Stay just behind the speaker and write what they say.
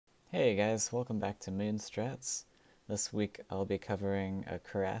Hey guys, welcome back to Moonstrats. This week I'll be covering a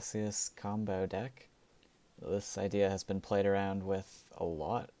Carassius combo deck. This idea has been played around with a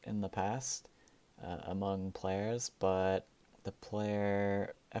lot in the past among players, but the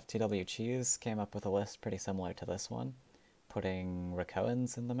player FTW Cheese came up with a list pretty similar to this one, putting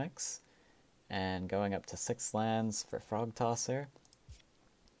Rakoans in the mix and going up to 6 lands for Frog Tosser.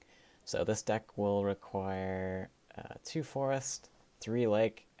 So this deck will require 2 forest, 3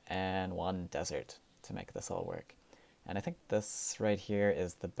 lake, and 1 desert to make this all work. And I think this right here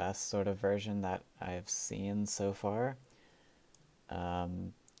is the best sort of version that I've seen so far.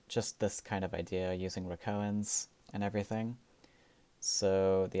 Just this kind of idea using Rakoans and everything.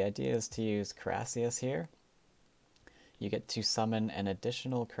 So the idea is to use Carassius here. You get to summon an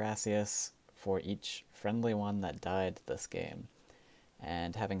additional Carassius for each friendly one that died this game.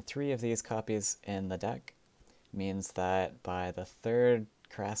 And having 3 of these copies in the deck means that by the 3rd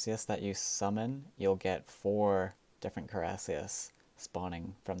Carassius that you summon, you'll get 4 different Carassius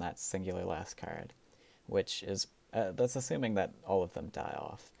spawning from that singular last card, which is, that's assuming that all of them die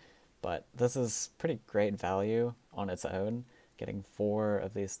off. But this is pretty great value on its own, getting 4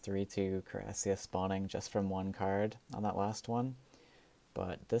 of these 3/2 Carassius spawning just from 1 card on that last one.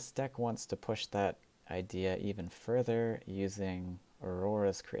 But this deck wants to push that idea even further using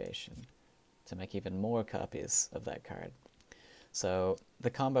Aurora's creation to make even more copies of that card. So the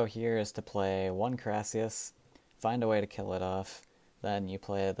combo here is to play 1 Carassius, find a way to kill it off, then you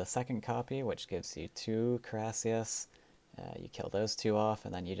play the 2nd copy, which gives you 2 Carassius, you kill those 2 off,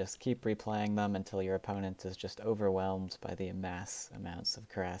 and then you just keep replaying them until your opponent is just overwhelmed by the mass amounts of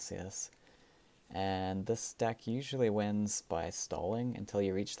Carassius. And this deck usually wins by stalling until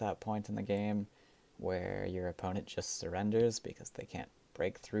you reach that point in the game where your opponent just surrenders because they can't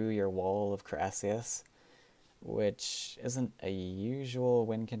break through your wall of Carassius, which isn't a usual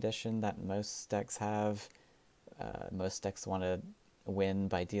win condition that most decks have. Most decks want to win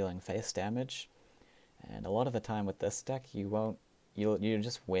by dealing face damage, and a lot of the time with this deck you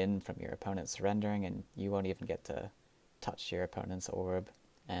just win from your opponent surrendering, and you won't even get to touch your opponent's orb.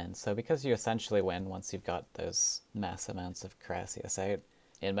 And so because you essentially win once you've got those mass amounts of Carassius out,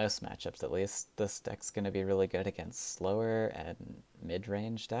 in most matchups at least, this deck's going to be really good against slower and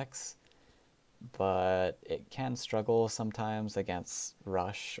mid-range decks, but it can struggle sometimes against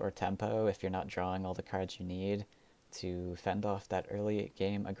rush or tempo if you're not drawing all the cards you need to fend off that early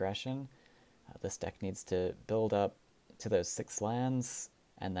game aggression. This deck needs to build up to those 6 lands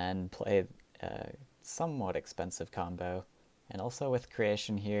and then play a somewhat expensive combo. And also with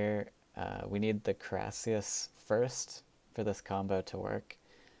creation here, we need the Carassius first for this combo to work.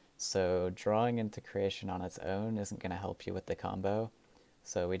 So drawing into creation on its own isn't going to help you with the combo.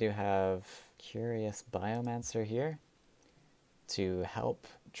 So we do have Curious Biomancer here to help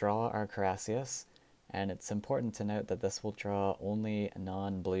draw our Carassius, and it's important to note that this will draw only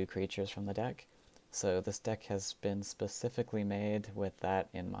non-blue creatures from the deck. So this deck has been specifically made with that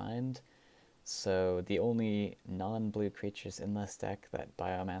in mind. So the only non-blue creatures in this deck that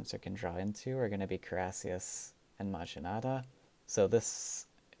Biomancer can draw into are going to be Carassius and Machinata. So this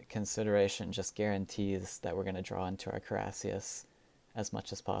consideration just guarantees that we're going to draw into our Carassius as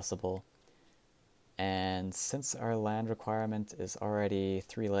much as possible. And since our land requirement is already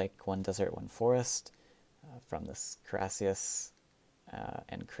 3 lake, 1 desert, 1 forest from this Carassius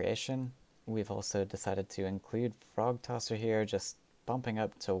and creation, we've also decided to include Frog Tosser here, just bumping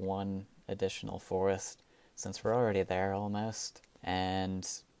up to 1 additional forest since we're already there almost. And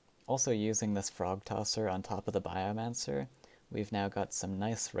also using this Frog Tosser on top of the Biomancer, we've now got some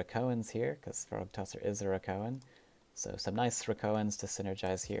nice Rakoans here, because Frog Tosser is a Rakoan. So some nice Rakoans to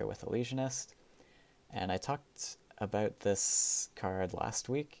synergize here with Illusionist. And I talked about this card last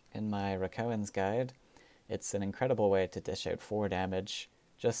week in my Rakoans guide. It's an incredible way to dish out 4 damage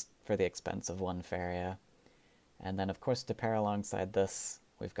just for the expense of 1 Faeria. And then of course to pair alongside this,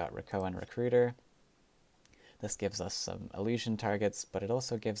 we've got Rakoan Recruiter. This gives us some illusion targets, but it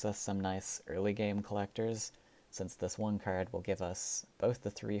also gives us some nice early game collectors, since this 1 card will give us both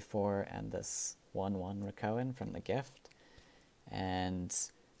the 3/4 and this 1/1 Rakoan from the gift. And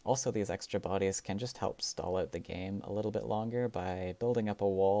also these extra bodies can just help stall out the game a little bit longer by building up a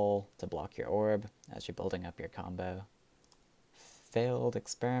wall to block your orb as you're building up your combo. Failed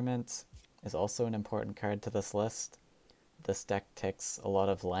Experiment is also an important card to this list. This deck takes a lot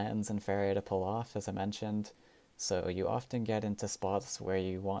of lands and Faeria to pull off, as I mentioned, so you often get into spots where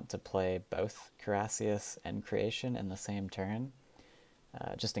you want to play both Carassius and Creation in the same turn,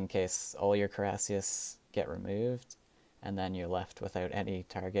 just in case all your Carassius get removed, and then you're left without any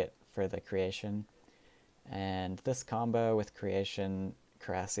target for the Creation. And this combo with Creation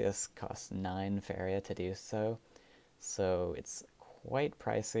Carassius costs 9 Faeria to do so, so it's quite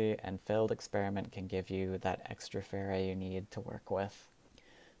pricey, and Failed Experiment can give you that extra Faeria you need to work with.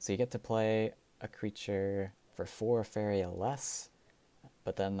 So you get to play a creature for 4 Faeria less,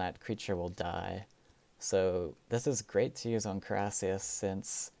 but then that creature will die. So this is great to use on Carassius,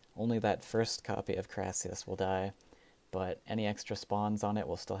 since only that first copy of Carassius will die, but any extra spawns on it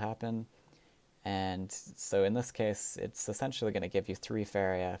will still happen. And so in this case, it's essentially going to give you 3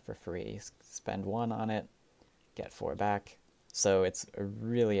 Faeria for free. Spend 1 on it, get 4 back. So it's a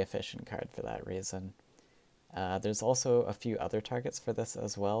really efficient card for that reason. There's also a few other targets for this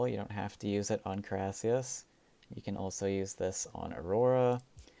as well. You don't have to use it on Carassius. You can also use this on Aurora.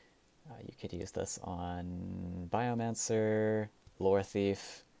 You could use this on Biomancer, Lore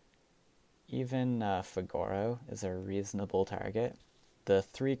Thief. Even Fagoro is a reasonable target. The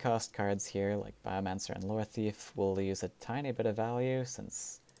 3 cost cards here, like Biomancer and Lore Thief, will lose a tiny bit of value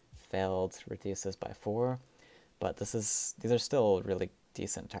since Failed reduces by 4, but these are still really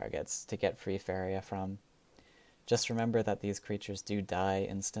decent targets to get free Faeria from. Just remember that these creatures do die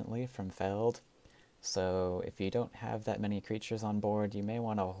instantly from Failed, so if you don't have that many creatures on board, you may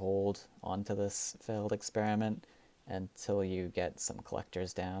want to hold onto this Failed Experiment until you get some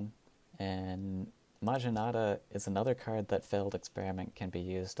collectors down. And Majinata is another card that Failed Experiment can be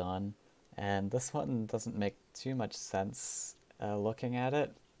used on, and this one doesn't make too much sense looking at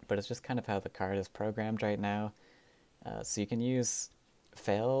it, but it's just kind of how the card is programmed right now. So you can use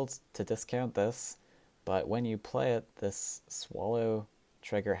Failed to discount this, but when you play it, this swallow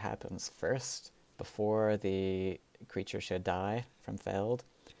trigger happens first, before the creature should die from Failed.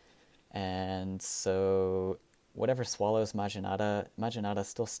 And so whatever swallows Majinata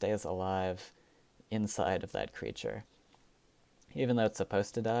still stays alive inside of that creature. Even though it's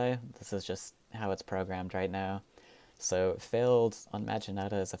supposed to die, this is just how it's programmed right now. So Failed on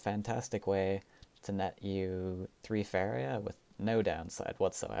Majinata is a fantastic way to net you 3 Faeria with no downside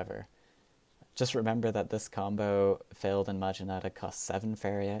whatsoever. Just remember that this combo, Failed and Majinata, costs 7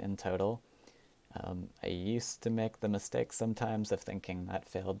 Faeria in total. I used to make the mistake sometimes of thinking that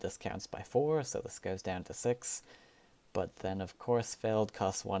Failed discounts by 4, so this goes down to 6. But then, of course, Failed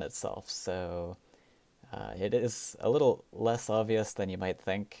costs 1 itself, so it is a little less obvious than you might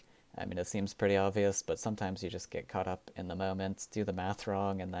think. I mean, it seems pretty obvious, but sometimes you just get caught up in the moment, do the math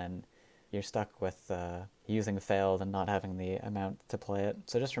wrong, and then you're stuck with using Failed and not having the amount to play it.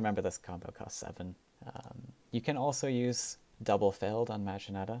 So just remember this combo costs 7. You can also use double Failed on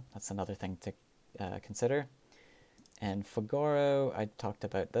Majinata. That's another thing to consider. And Fagoro, I talked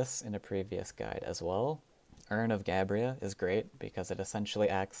about this in a previous guide as well. Urn of Gabria is great because it essentially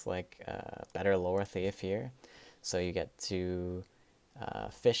acts like a better Lore Thief here. So you get to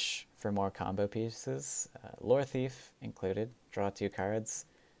fish for more combo pieces, Lore Thief included, draw 2 cards,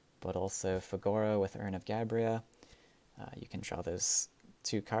 but also Fagoro with Urn of Gabria. You can draw those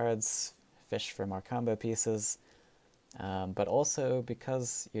 2 cards, fish for more combo pieces, but also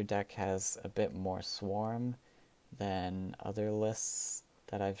because your deck has a bit more swarm than other lists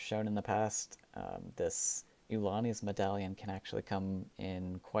that I've shown in the past, this Ulani's Medallion can actually come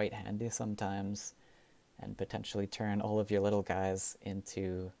in quite handy sometimes and potentially turn all of your little guys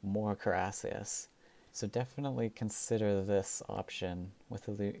into more Carassius. So definitely consider this option with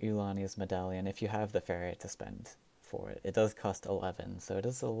the Ulani's Medallion if you have the Faeria to spend for it. It does cost 11, so it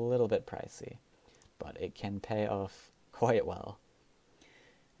is a little bit pricey, but it can pay off quite well.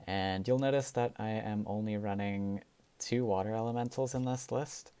 And you'll notice that I am only running 2 water elementals in this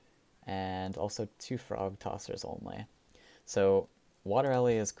list, and also 2 frog tossers only. So Water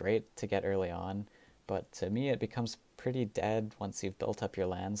Ellie is great to get early on, but to me it becomes pretty dead once you've built up your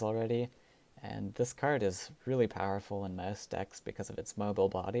lands already, and this card is really powerful in most decks because of its mobile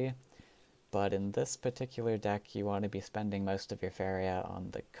body, but in this particular deck you want to be spending most of your Faeria on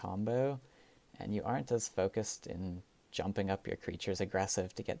the combo, and you aren't as focused in jumping up your creatures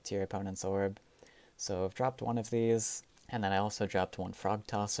aggressive to get to your opponent's orb. So I've dropped 1 of these, and then I also dropped 1 frog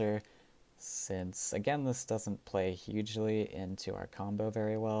tosser, since again this doesn't play hugely into our combo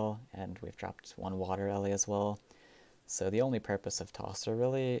very well, and we've dropped 1 water Ellie as well. So the only purpose of tosser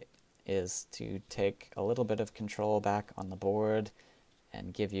really is to take a little bit of control back on the board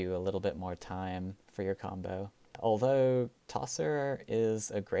and give you a little bit more time for your combo. Although tosser is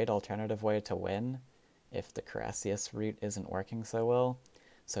a great alternative way to win if the Carassius route isn't working so well.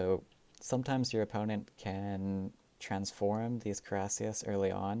 So sometimes your opponent can transform these Carassius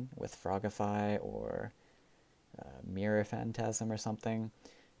early on with Frogify or Mirror Phantasm or something,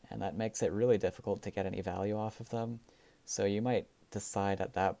 and that makes it really difficult to get any value off of them. So you might decide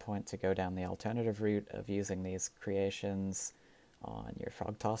at that point to go down the alternative route of using these creations on your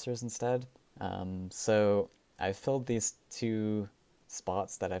frog tossers instead. So I've filled these 2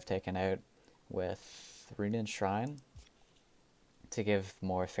 spots that I've taken out with Rune and Shrine to give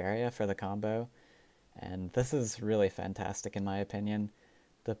more Faeria for the combo, and this is really fantastic in my opinion.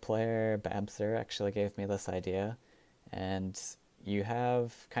 The player Babser actually gave me this idea, and you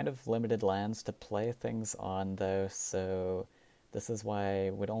have kind of limited lands to play things on though, so this is why I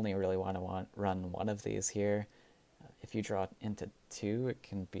would only really want to run one of these here. If you draw into 2, it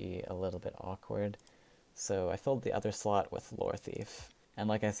can be a little bit awkward. So I filled the other slot with Lore Thief. And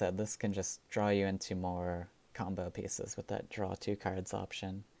like I said, this can just draw you into more combo pieces with that draw 2 cards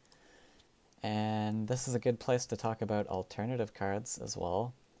option. And this is a good place to talk about alternative cards as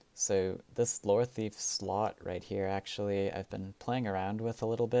well. So this Lore Thief slot right here, actually, I've been playing around with a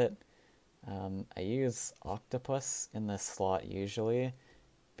little bit. I use Octopus in this slot usually,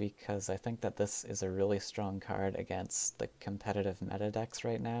 because I think that this is a really strong card against the competitive meta decks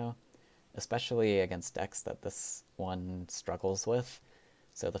right now, especially against decks that this one struggles with.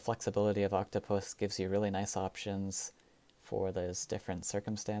 So the flexibility of Octopus gives you really nice options for those different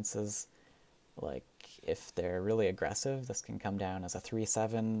circumstances. Like, if they're really aggressive, this can come down as a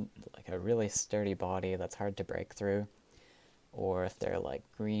 3/7, like a really sturdy body that's hard to break through. Or if they're like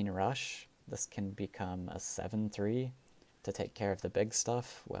Green Rush, this can become a 7/3 to take care of the big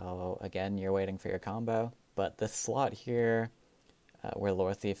stuff. Well, again, you're waiting for your combo. But this slot here, where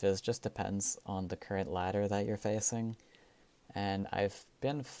Lore Thief is, just depends on the current ladder that you're facing. And I've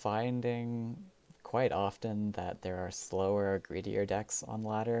been finding quite often that there are slower, greedier decks on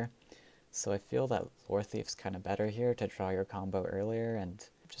ladder. So I feel that Lore Thief's kind of better here to draw your combo earlier and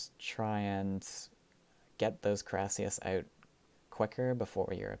just try and get those Carassius out quicker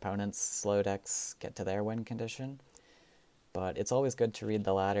before your opponent's slow decks get to their win condition. But it's always good to read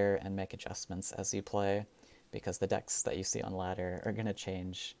the ladder and make adjustments as you play, because the decks that you see on ladder are going to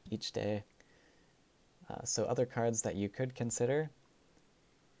change each day. So other cards that you could consider,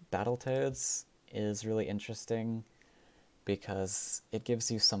 Battletoads is really interesting because it gives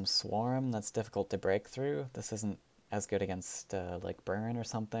you some swarm that's difficult to break through. This isn't as good against like Burn or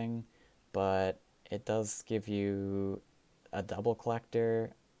something, but it does give you a double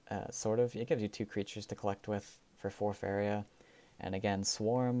collector, sort of. It gives you 2 creatures to collect with for 4 Faeria, and again,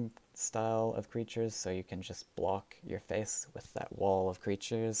 swarm style of creatures, so you can just block your face with that wall of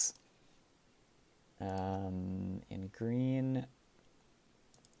creatures. In green,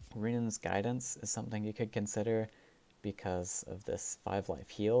 Rune's Guidance is something you could consider because of this 5-life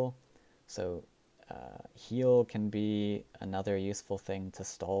heal. So heal can be another useful thing to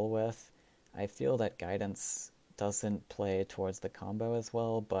stall with. I feel that Guidance doesn't play towards the combo as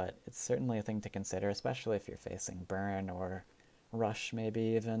well, but it's certainly a thing to consider, especially if you're facing Burn or Rush maybe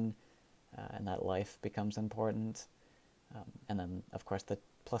even, and that life becomes important. And then, of course, the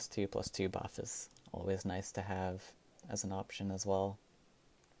 +2/+2 buff is always nice to have as an option as well.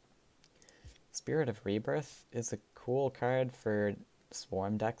 Spirit of Rebirth is a cool card for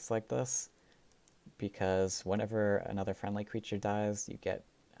swarm decks like this, because whenever another friendly creature dies, you get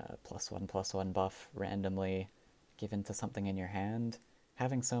a +1/+1 buff randomly given to something in your hand.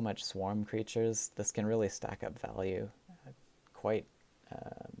 Having so much swarm creatures, this can really stack up value quite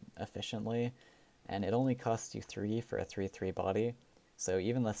efficiently, and it only costs you 3 for a 3/3 body, so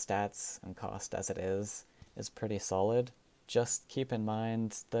even the stats and cost as it is pretty solid. Just keep in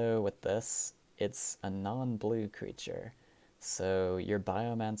mind, though, with this, it's a non-blue creature, so your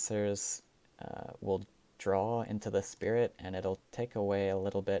Biomancers will draw into the spirit, and it'll take away a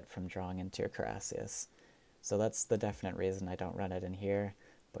little bit from drawing into your Carassius. So that's the definite reason I don't run it in here,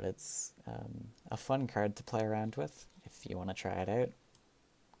 but it's a fun card to play around with if you want to try it out.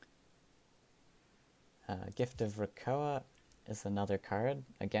 Gift of Rakoa is another card,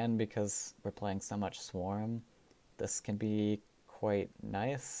 again because we're playing so much Swarm. This can be quite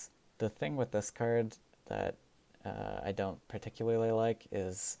nice. The thing with this card that I don't particularly like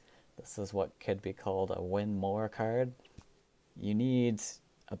is this is what could be called a win more card. You need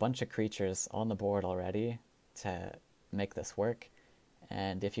a bunch of creatures on the board already to make this work,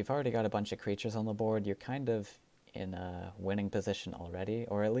 and if you've already got a bunch of creatures on the board, you're kind of in a winning position already,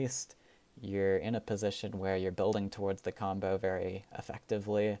 or at least you're in a position where you're building towards the combo very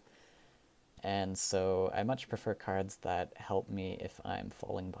effectively. And so I much prefer cards that help me if I'm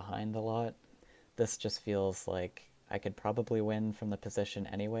falling behind a lot. This just feels like I could probably win from the position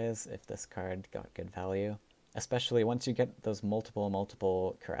anyways if this card got good value. Especially once you get those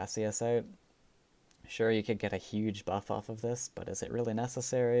multiple Carassius out. Sure, you could get a huge buff off of this, but is it really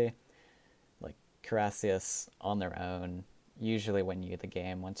necessary? Like, Carassius on their own usually win you the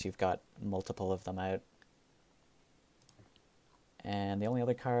game once you've got multiple of them out. And the only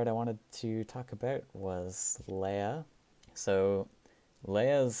other card I wanted to talk about was Leia. So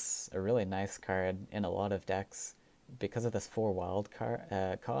Leia's a really nice card in a lot of decks. Because of this 4 wild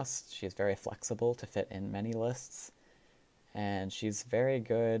cost, she's very flexible to fit in many lists. And she's very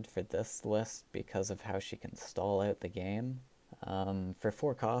good for this list because of how she can stall out the game. For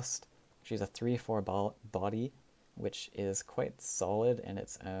 4 cost, she's a 3/4 body, which is quite solid in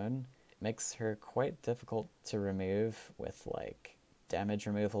its own. It makes her quite difficult to remove with like damage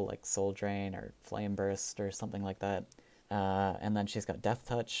removal like Soul Drain or Flame Burst or something like that. And then she's got Death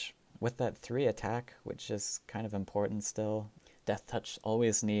Touch with that 3 attack, which is kind of important still. Death Touch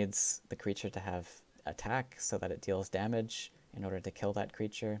always needs the creature to have attack so that it deals damage in order to kill that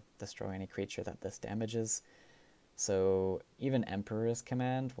creature, destroy any creature that this damages. So even Emperor's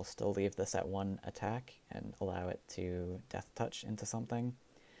Command will still leave this at 1 attack and allow it to Death Touch into something.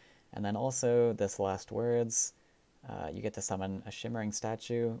 And then also this Last Words, you get to summon a Shimmering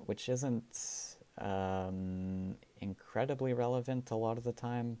Statue, which isn't incredibly relevant a lot of the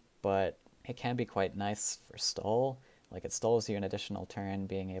time, but it can be quite nice for stall. Like it stalls you an additional turn,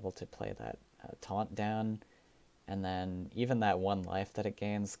 being able to play that taunt down, and then even that 1 life that it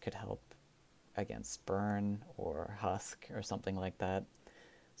gains could help against Burn or Husk or something like that.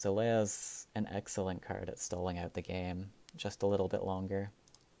 So Leia's an excellent card at stalling out the game, just a little bit longer.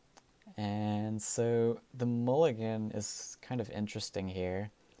 And so the Mulligan is kind of interesting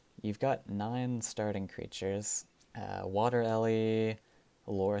here. You've got 9 starting creatures, Water Ellie,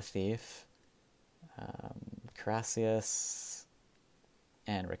 Lore Thief, Carassius,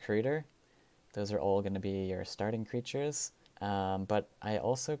 and Recruiter. Those are all going to be your starting creatures. But I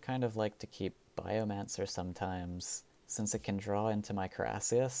also kind of like to keep Biomancer sometimes, since it can draw into my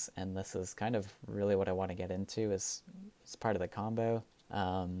Carassius, and this is kind of really what I want to get into as part of the combo.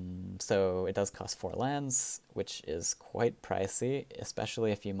 So it does cost 4 lands, which is quite pricey,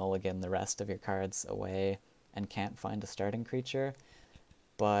 especially if you mulligan the rest of your cards away and can't find a starting creature.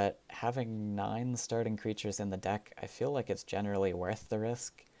 But having 9 starting creatures in the deck, I feel like it's generally worth the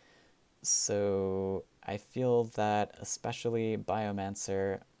risk. So I feel that especially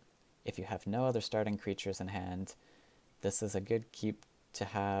Biomancer, if you have no other starting creatures in hand, this is a good keep to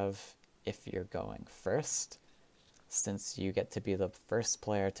have if you're going first, since you get to be the first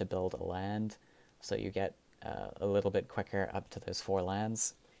player to build a land, so you get a little bit quicker up to those 4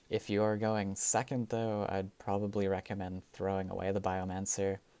 lands. If you're going second though, I'd probably recommend throwing away the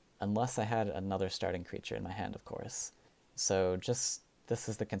Biomancer, unless I had another starting creature in my hand, of course. So just, this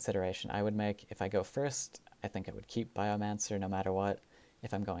is the consideration I would make. If I go first, I think I would keep Biomancer no matter what.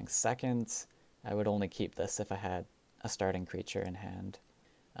 If I'm going second, I would only keep this if I had a starting creature in hand.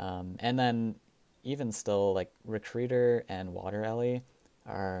 And then even still, like Recruiter and Water Ellie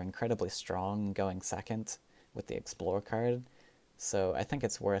are incredibly strong going second with the Explore card. So I think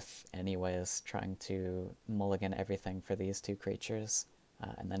it's worth anyways trying to mulligan everything for these 2 creatures.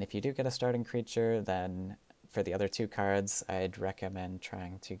 And then if you do get a starting creature, then for the other 2 cards, I'd recommend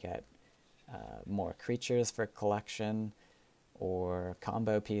trying to get more creatures for collection, or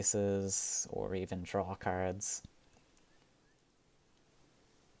combo pieces, or even draw cards.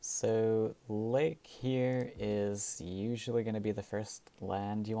 So Lake here is usually going to be the first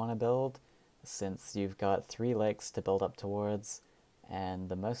land you want to build, since you've got 3 lakes to build up towards, and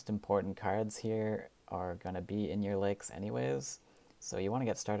the most important cards here are going to be in your lakes anyways, so you want to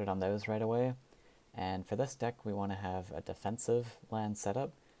get started on those right away. And for this deck we want to have a defensive land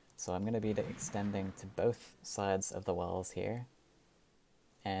setup, so I'm going to be extending to both sides of the wells here.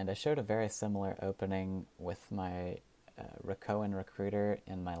 And I showed a very similar opening with my Rakoan Recruiter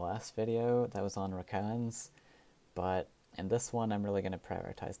in my last video that was on Rakoans, but in this one I'm really going to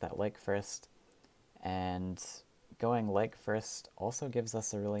prioritize that lake first, and going lake first also gives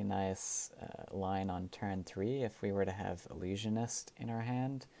us a really nice line on turn 3 if we were to have Illusionist in our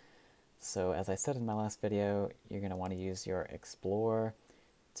hand. So as I said in my last video, you're going to want to use your Explore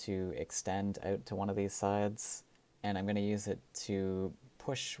to extend out to one of these sides, and I'm going to use it to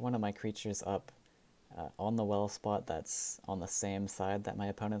push one of my creatures up on the well spot that's on the same side that my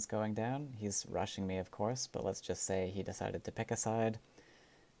opponent's going down. He's rushing me, of course, but let's just say he decided to pick a side.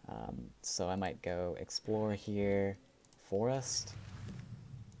 So I might go Explore here, Forest,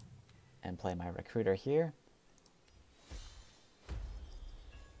 and play my Recruiter here.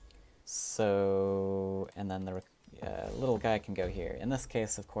 So, and then the little guy can go here. In this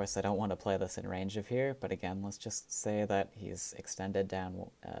case, of course, I don't want to play this in range of here, but again, let's just say that he's extended down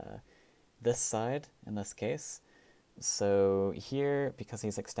this side in this case. So here, because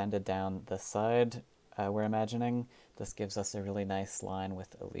he's extended down this side, we're imagining, this gives us a really nice line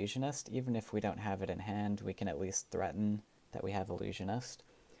with Illusionist. Even if we don't have it in hand, we can at least threaten that we have Illusionist.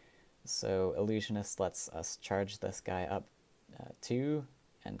 So Illusionist lets us charge this guy up 2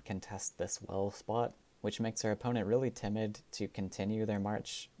 and contest this well spot, which makes our opponent really timid to continue their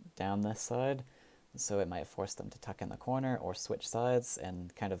march down this side, so it might force them to tuck in the corner or switch sides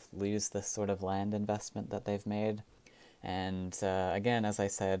and kind of lose this sort of land investment that they've made. And again, as I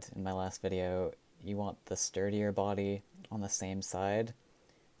said in my last video, you want the sturdier body on the same side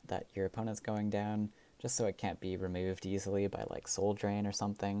that your opponent's going down, just so it can't be removed easily by like soul drain or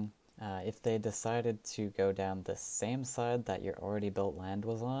something. If they decided to go down the same side that your already built land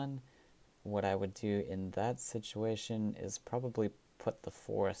was on, what I would do in that situation is probably put the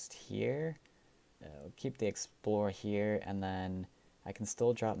forest here, keep the explore here, and then I can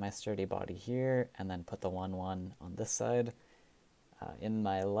still drop my sturdy body here, and then put the 1/1 on this side. In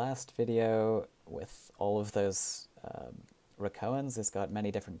my last video with all of those Rakoans, it's got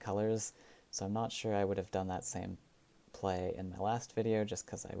many different colors, so I'm not sure I would have done that same play in my last video, just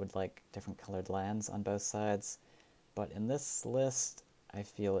because I would like different colored lands on both sides. But in this list, I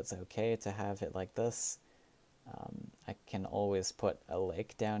feel it's okay to have it like this. I can always put a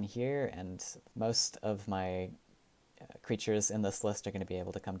lake down here, and most of my creatures in this list are going to be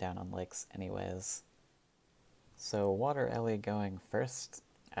able to come down on lakes anyways. So Water Ellie going first.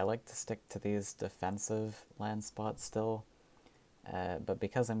 I like to stick to these defensive land spots still, but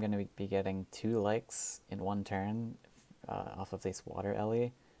because I'm going to be getting 2 lakes in one turn off of this Water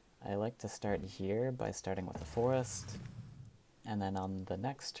Ellie, I like to start here by starting with a forest, and then on the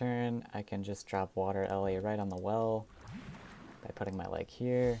next turn I can just drop Water Ellie right on the well by putting my lake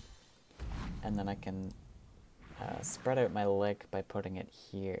here, and then I can spread out my lake by putting it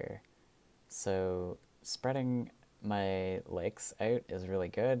here. So spreading my lakes out is really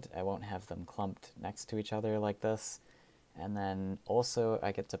good. I won't have them clumped next to each other like this. And then also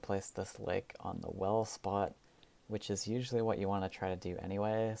I get to place this lake on the well spot, which is usually what you want to try to do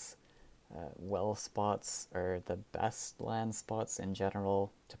anyways. Well spots are the best land spots in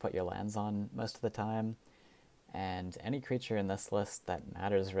general to put your lands on most of the time. And any creature in this list that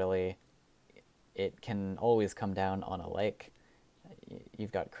matters really, it can always come down on a lake.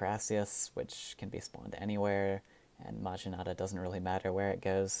 You've got Carassius, which can be spawned anywhere, and Majinata doesn't really matter where it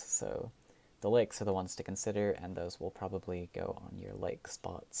goes, so the lakes are the ones to consider, and those will probably go on your lake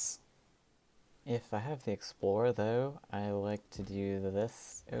spots. If I have the Explorer though, I like to do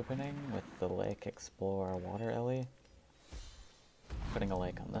this opening with the Lake Explorer Water Ellie, putting a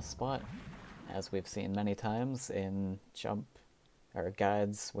lake on this spot, as we've seen many times in jump or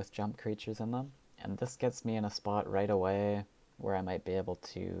guides with jump creatures in them. And this gets me in a spot right away where I might be able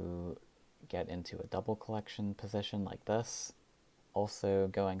to get into a double collection position like this. Also,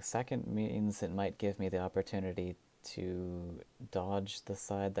 going second means it might give me the opportunity to dodge the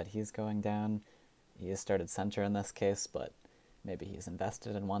side that he's going down. He has started center in this case, but maybe he's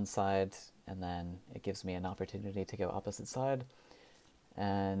invested in one side, and then it gives me an opportunity to go opposite side.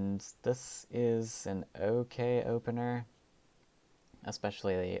 And this is an okay opener,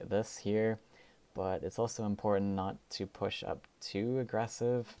 especially this here, but it's also important not to push up too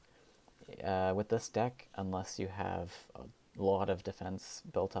aggressive with this deck unless you have a lot of defense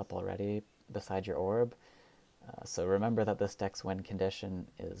built up already beside your orb. So remember that this deck's win condition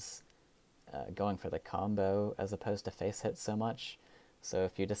is going for the combo as opposed to face hit so much. So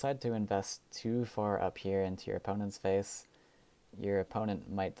if you decide to invest too far up here into your opponent's face, your opponent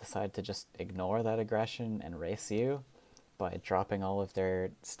might decide to just ignore that aggression and race you by dropping all of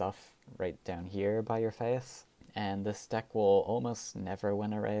their stuff right down here by your face. And this deck will almost never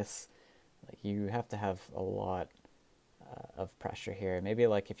win a race. Like, you have to have a lot of pressure here. Maybe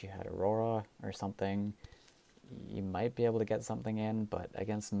like if you had Aurora or something, you might be able to get something in, but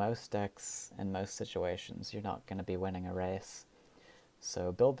against most decks and most situations, you're not going to be winning a race.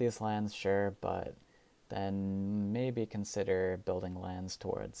 So build these lands, sure, but then maybe consider building lands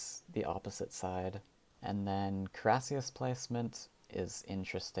towards the opposite side. And then Carassius placement is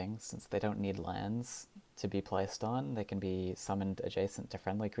interesting, since they don't need lands to be placed on. They can be summoned adjacent to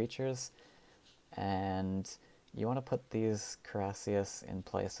friendly creatures, and you want to put these Carassius in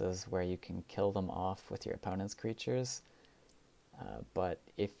places where you can kill them off with your opponent's creatures. But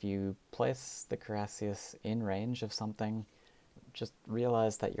if you place the Carassius in range of something, just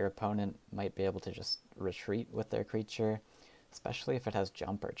realize that your opponent might be able to just retreat with their creature, especially if it has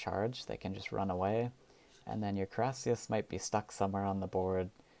jump or charge. They can just run away, and then your Carassius might be stuck somewhere on the board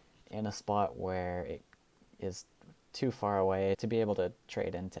in a spot where it is too far away to be able to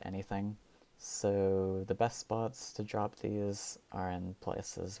trade into anything. So the best spots to drop these are in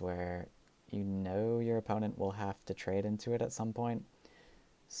places where you know your opponent will have to trade into it at some point.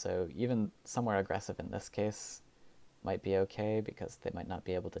 So even somewhere aggressive in this case, might be okay because they might not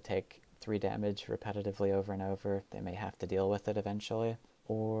be able to take 3 damage repetitively over and over. They may have to deal with it eventually.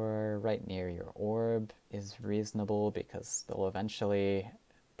 Or right near your orb is reasonable because they'll eventually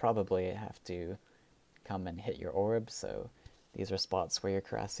probably have to come and hit your orb, so these are spots where your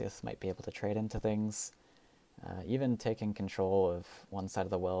Carassius might be able to trade into things. Even taking control of one side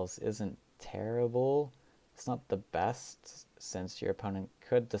of the wells isn't terrible. It's not the best, since your opponent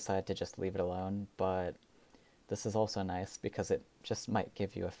could decide to just leave it alone, but this is also nice because it just might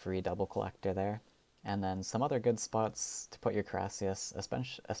give you a free double collector there. And then some other good spots to put your Carassius,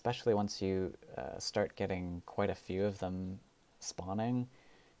 especially once you start getting quite a few of them spawning,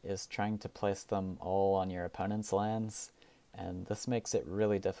 is trying to place them all on your opponent's lands, and this makes it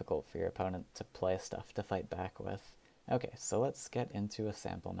really difficult for your opponent to play stuff to fight back with. Okay, so let's get into a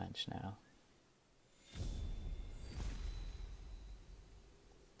sample match now.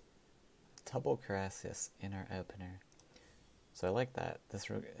 Double Carassius in our opener. So I like that. This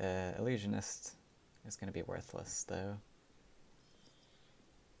illusionist is going to be worthless, though.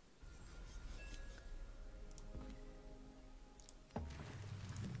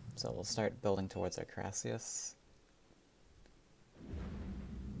 So we'll start building towards our Carassius.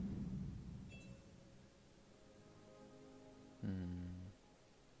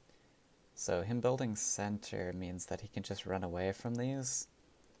 So him building center means that he can just run away from these,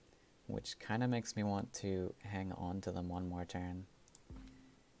 which kind of makes me want to hang on to them one more turn.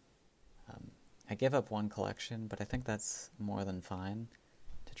 I give up one collection, but I think that's more than fine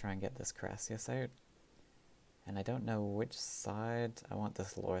to try and get this Carassius out. And I don't know which side I want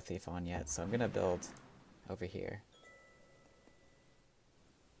this lore thief on yet, so I'm going to build over here.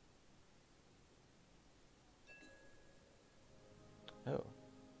 Oh,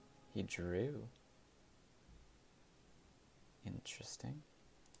 he drew. Interesting.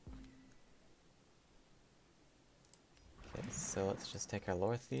 Okay, so let's just take our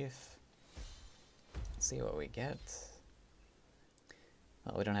lore thief. See what we get.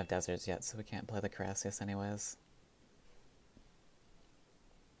 Well, we don't have deserts yet, so we can't play the Carassius anyways.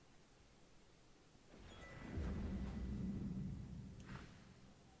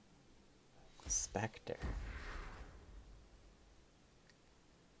 Spectre.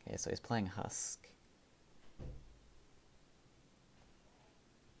 Okay, so he's playing Husk.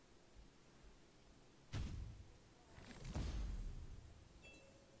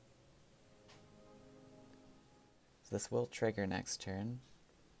 This will trigger next turn,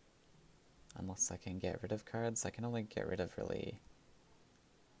 unless I can get rid of cards. I can only get rid of really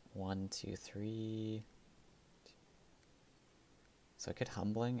 1, 2, 3. So I could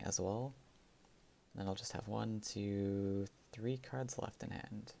Humbling as well. Then I'll just have 1, 2, 3 cards left in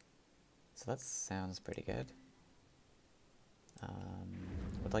hand. So that sounds pretty good.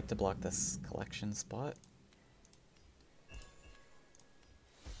 Would like to block this collection spot.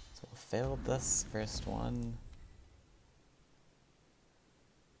 So we'll fail this first one.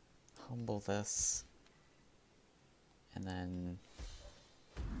 Humble this, and then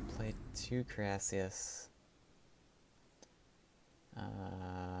play 2 Carassius,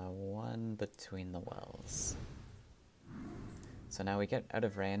 1 between the wells. So now we get out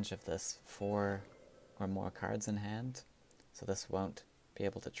of range of this 4 or more cards in hand, so this won't be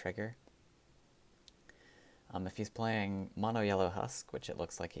able to trigger. If he's playing mono yellow Husk, which it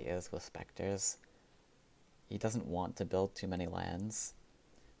looks like he is with Spectres, he doesn't want to build too many lands.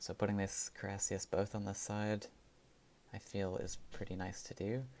 So putting this Carassius both on this side, I feel is pretty nice to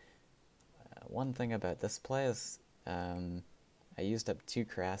do. One thing about this play is I used up 2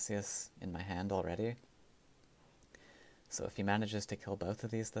 Carassius in my hand already. So if he manages to kill both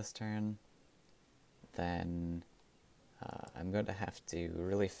of these this turn, then I'm going to have to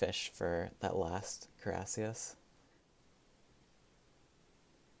really fish for that last Carassius.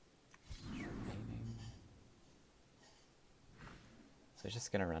 So he's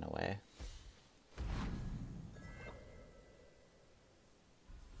just going to run away.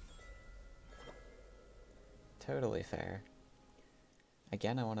 Totally fair.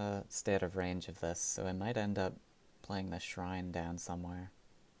 Again, I want to stay out of range of this, so I might end up playing the shrine down somewhere.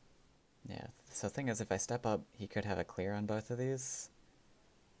 Yeah, so the thing is, if I step up, he could have a clear on both of these,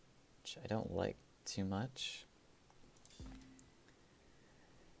 which I don't like too much.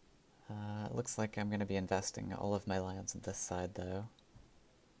 It looks like I'm going to be investing all of my lands on this side, though.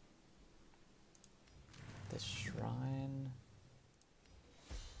 This shrine.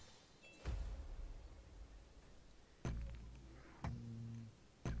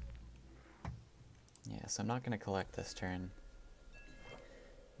 Yeah, so I'm not going to collect this turn.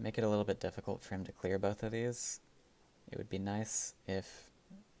 Make it a little bit difficult for him to clear both of these. It would be nice if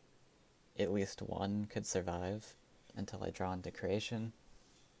at least one could survive. until I draw into creation.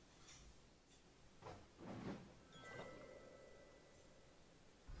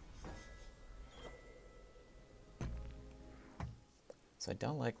 So I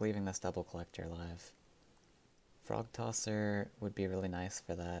don't like leaving this double collector alive. Frog Tosser would be really nice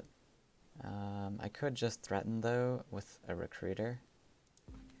for that. I could just threaten though with a recruiter.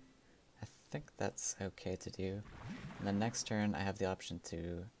 I think that's okay to do. And then next turn I have the option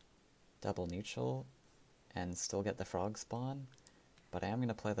to double neutral and still get the frog spawn, but I am going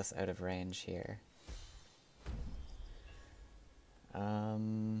to play this out of range here.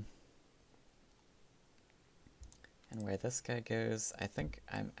 And where this guy goes, I think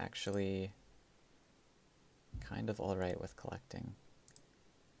I'm actually kind of alright with collecting.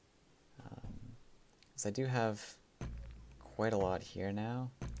 Because I do have quite a lot here now.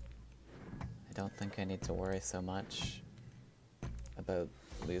 I don't think I need to worry so much about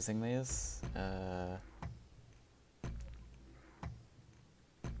losing these.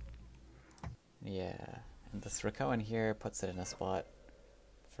 Yeah, and this Rakoan here puts it in a spot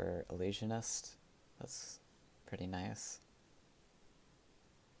for Illusionist. That's pretty nice.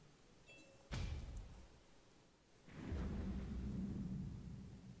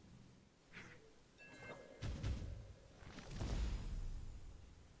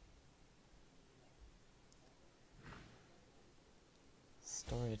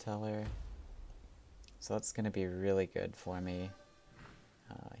 Storyteller. So that's going to be really good for me.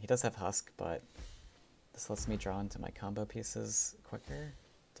 He does have Husk, but this lets me draw into my combo pieces quicker.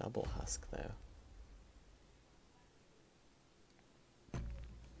 Double Husk, though.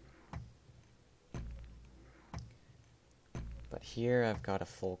 But here I've got a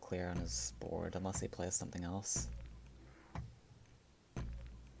full clear on his board, unless he plays something else.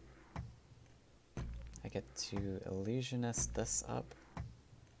 I get to Illusionist this up,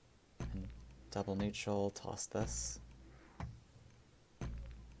 and double neutral, toss this.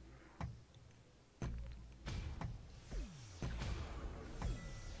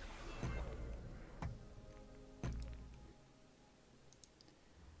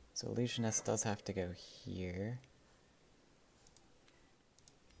 So Illusionist does have to go here.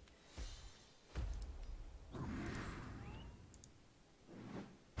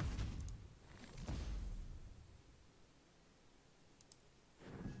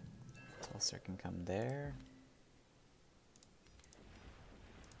 Tosser can come there.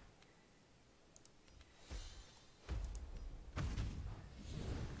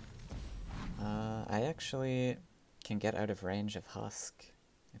 I actually can get out of range of Husk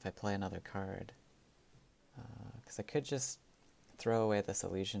if I play another card. Because I could just throw away this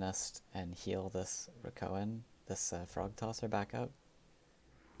Illusionist and heal this Rakoan, this Frog Tosser back up.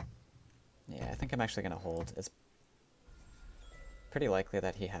 Yeah, I think I'm actually going to hold. It's pretty likely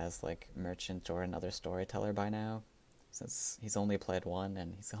that he has like Merchant or another Storyteller by now, since he's only played one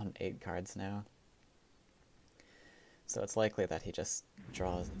and he's on 8 cards now. So it's likely that he just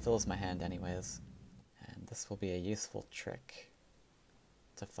fills my hand anyways. And this will be a useful trick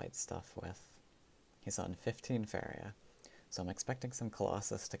to fight stuff with. He's on 15 Faeria, so I'm expecting some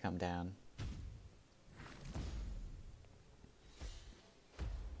Colossus to come down.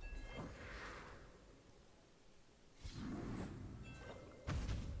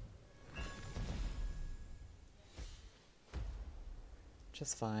 Which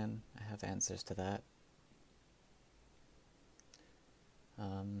is fine, I have answers to that.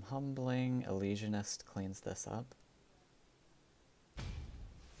 Humbling Illusionist cleans this up.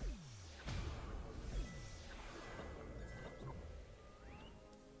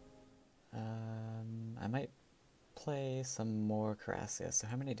 I might play some more Carassius. So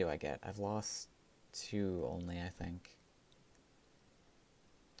how many do I get? I've lost 2 only, I think.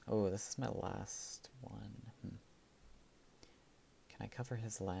 Oh, this is my last one. Can I cover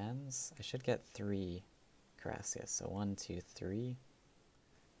his lands? I should get 3 Carassius. So 1, 2, 3.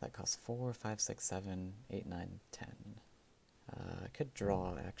 That costs 4, 5, 6, 7, 8, 9, 10. I could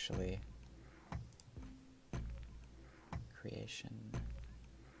draw, actually. Creation.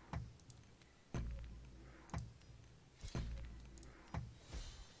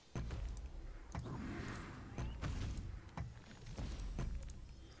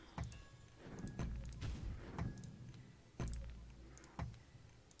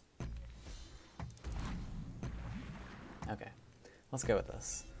 Okay, let's go with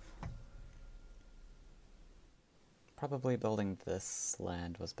this. Probably building this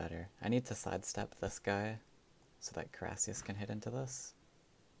land was better. I need to sidestep this guy so that Carassius can hit into this.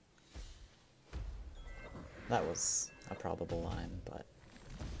 That was a probable line, but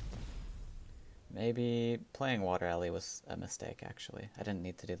maybe playing Water Alley was a mistake, actually. I didn't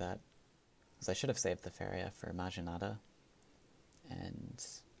need to do that. Because I should have saved the Faeria for Maginata and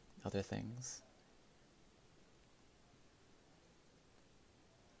other things.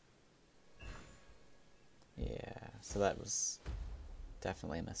 Yeah, so that was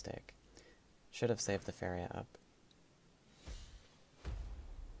definitely a mistake. Should have saved the Faeria up.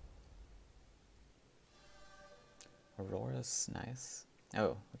 Aurora's nice.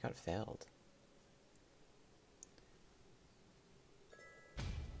 Oh, we got failed.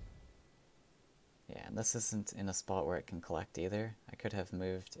 Yeah, and this isn't in a spot where it can collect either. I could have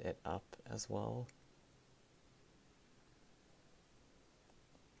moved it up as well.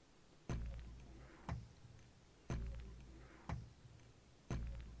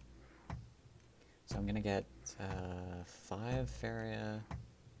 So I'm gonna get 5 Faeria.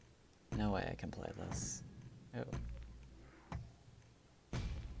 No way I can play this. Oh.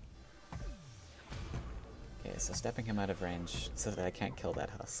 Okay, so stepping him out of range so that I can't kill that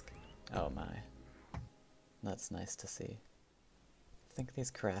husk. Oh my. That's nice to see. I think these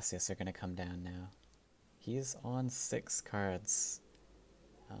Carassius are gonna come down now. He's on 6 cards.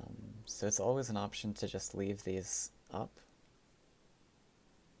 So it's always an option to just leave these up.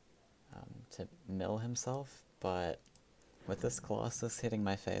 To mill himself, but with this Colossus hitting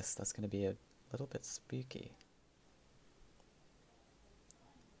my face, that's going to be a little bit spooky.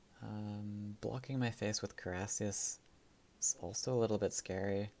 Blocking my face with Carassius is also a little bit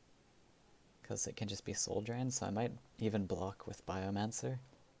scary, because it can just be soul drained, so I might even block with Biomancer.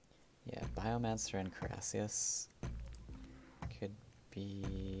 Yeah, Biomancer and Carassius could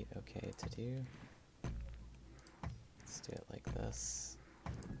be okay to do. Let's do it like this.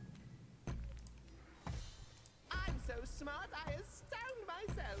 I'm so smart, I astound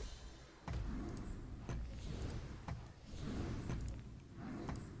myself.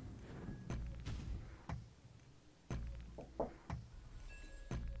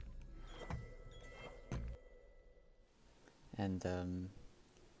 And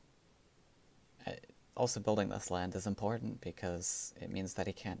also building this land is important because it means that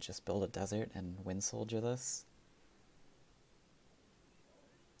he can't just build a desert and wind soldier this.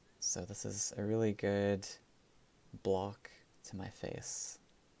 So this is a really good block to my face.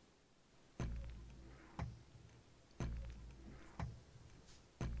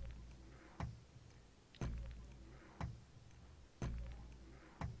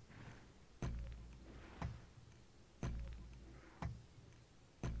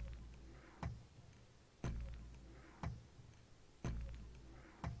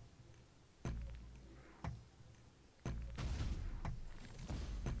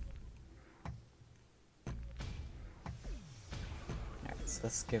 So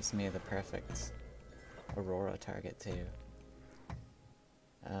this gives me the perfect Aurora target too.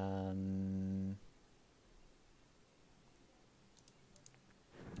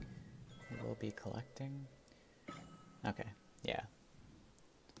 We'll be collecting. Okay, yeah.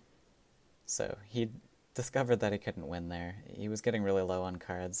 So he discovered that he couldn't win there. He was getting really low on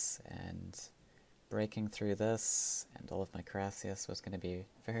cards, and breaking through this and all of my Carassius was going to be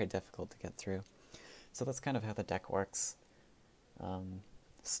very difficult to get through. So that's kind of how the deck works.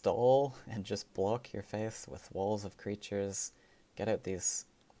 Stall and just block your face with walls of creatures, get out these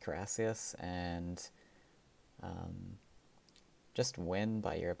Carassius, and just win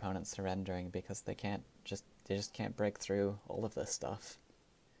by your opponent surrendering because they just can't break through all of this stuff.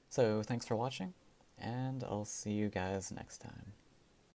 So thanks for watching, and I'll see you guys next time.